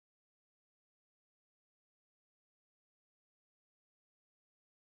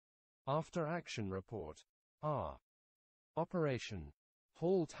After Action Report. R. Operation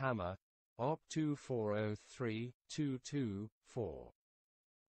Halt Hammer, OP2403-22-4.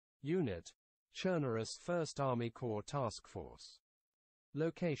 Unit Chernarus 1st Army Corps Task Force.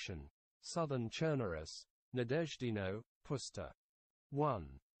 Location Southern Chernarus, Nadezhdino, Pusta.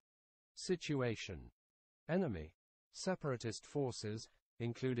 1. Situation Enemy Separatist forces,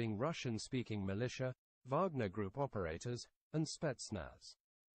 including Russian-speaking militia, Wagner Group operators, and Spetsnaz.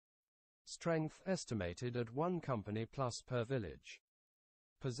 Strength estimated at 1 company plus per village.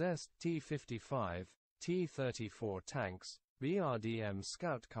 Possessed T-55, T-34 tanks, BRDM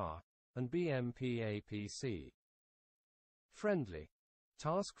scout car, and BMP APC. Friendly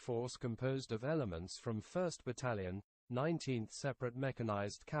task force composed of elements from 1st Battalion, 19th Separate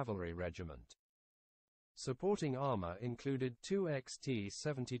Mechanized Cavalry Regiment. Supporting armor included 2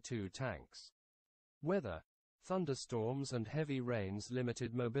 XT-72 tanks. Weather Thunderstorms and heavy rains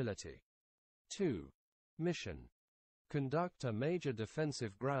limited mobility. 2. Mission conduct a major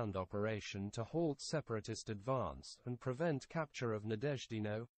defensive ground operation to halt Separatist advance and prevent capture of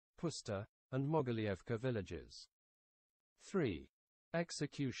Nadezhdino, Pusta, and Mogilievka villages. 3.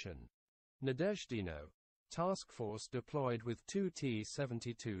 Execution Nadezhdino task force deployed with 2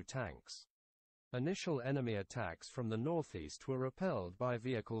 T-72 tanks. Initial enemy attacks from the northeast were repelled by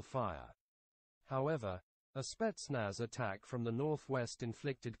vehicle fire. However, a Spetsnaz attack from the northwest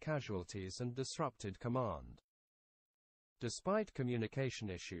inflicted casualties and disrupted command. Despite communication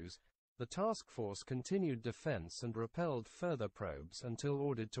issues, the task force continued defense and repelled further probes until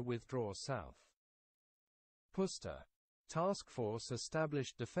ordered to withdraw south. Pusta task force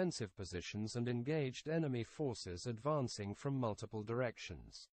established defensive positions and engaged enemy forces advancing from multiple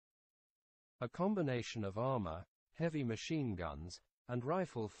directions. A combination of armor, heavy machine guns, and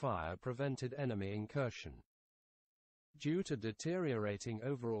rifle fire prevented enemy incursion. Due to deteriorating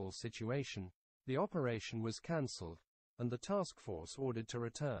overall situation, the operation was cancelled, and the task force ordered to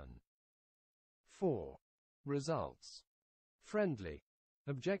return. 4. Results. Friendly.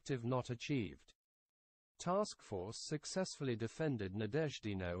 Objective not achieved. Task force successfully defended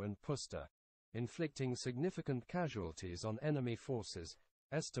Nadezhdino and Pusta, inflicting significant casualties on enemy forces,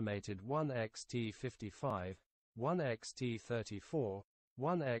 estimated 1 XT-55, 1 XT-34,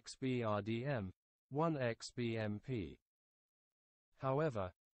 1 XBRDM, 1 XBMP.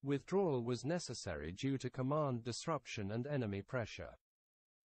 However, withdrawal was necessary due to command disruption and enemy pressure.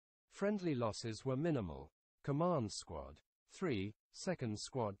 Friendly losses were minimal. Command Squad 3, 2nd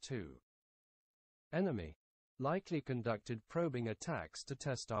Squad 2. Enemy likely conducted probing attacks to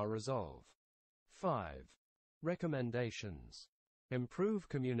test our resolve. 5. Recommendations. Improve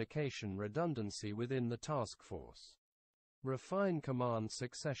communication redundancy within the task force. Refine command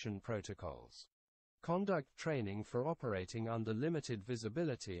succession protocols. Conduct training for operating under limited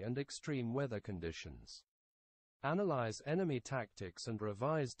visibility and extreme weather conditions. Analyze enemy tactics and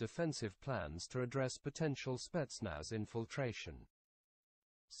revise defensive plans to address potential Spetsnaz infiltration.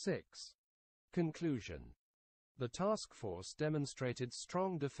 6. Conclusion. The task force demonstrated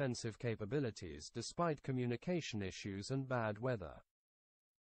strong defensive capabilities despite communication issues and bad weather.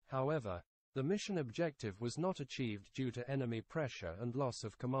 However, the mission objective was not achieved due to enemy pressure and loss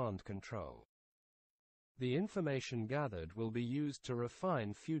of command control. The information gathered will be used to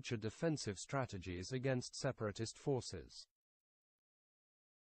refine future defensive strategies against Separatist forces.